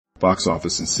Box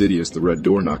office: Insidious, The Red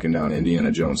Door knocking down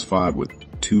Indiana Jones 5 with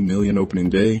 $2 million opening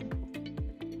day.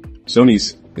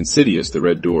 Sony's Insidious, The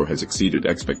Red Door has exceeded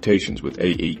expectations with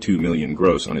 $82 million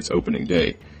gross on its opening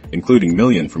day, including $1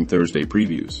 million from Thursday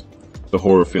previews. The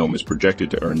horror film is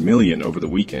projected to earn $1 million over the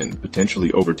weekend,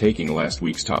 potentially overtaking last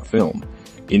week's top film,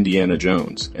 Indiana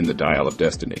Jones and the Dial of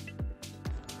Destiny.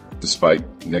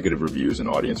 Despite negative reviews and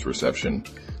audience reception,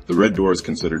 The Red Door is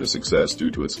considered a success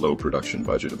due to its low production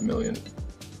budget of $1 million.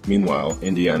 Meanwhile,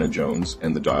 Indiana Jones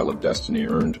and the Dial of Destiny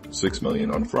earned $6 million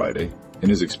on Friday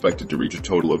and is expected to reach a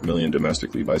total of $1 million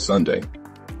domestically by Sunday.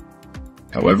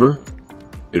 However,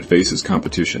 it faces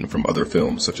competition from other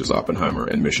films such as Oppenheimer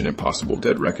and Mission Impossible: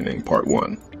 Dead Reckoning Part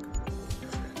 1.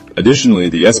 Additionally,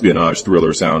 the espionage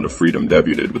thriller Sound of Freedom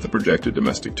debuted with a projected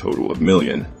domestic total of $1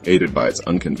 million, aided by its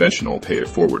unconventional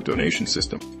pay-it-forward donation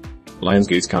system.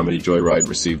 Lionsgate's comedy Joyride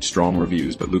received strong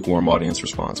reviews but lukewarm audience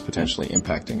response, potentially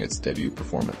impacting its debut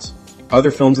performance.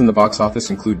 Other films in the box office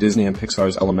include Disney and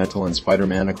Pixar's Elemental and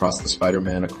Spider-Man Across the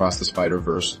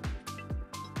Spider-Verse.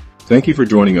 Thank you for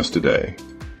joining us today.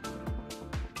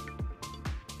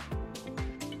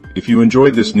 If you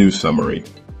enjoyed this news summary,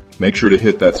 make sure to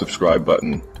hit that subscribe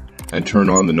button and turn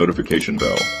on the notification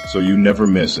bell so you never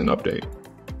miss an update.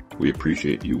 We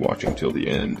appreciate you watching till the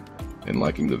end and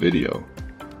liking the video,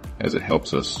 as it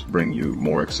helps us bring you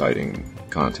more exciting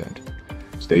content.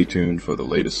 Stay tuned for the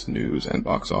latest news and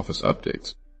box office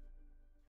updates.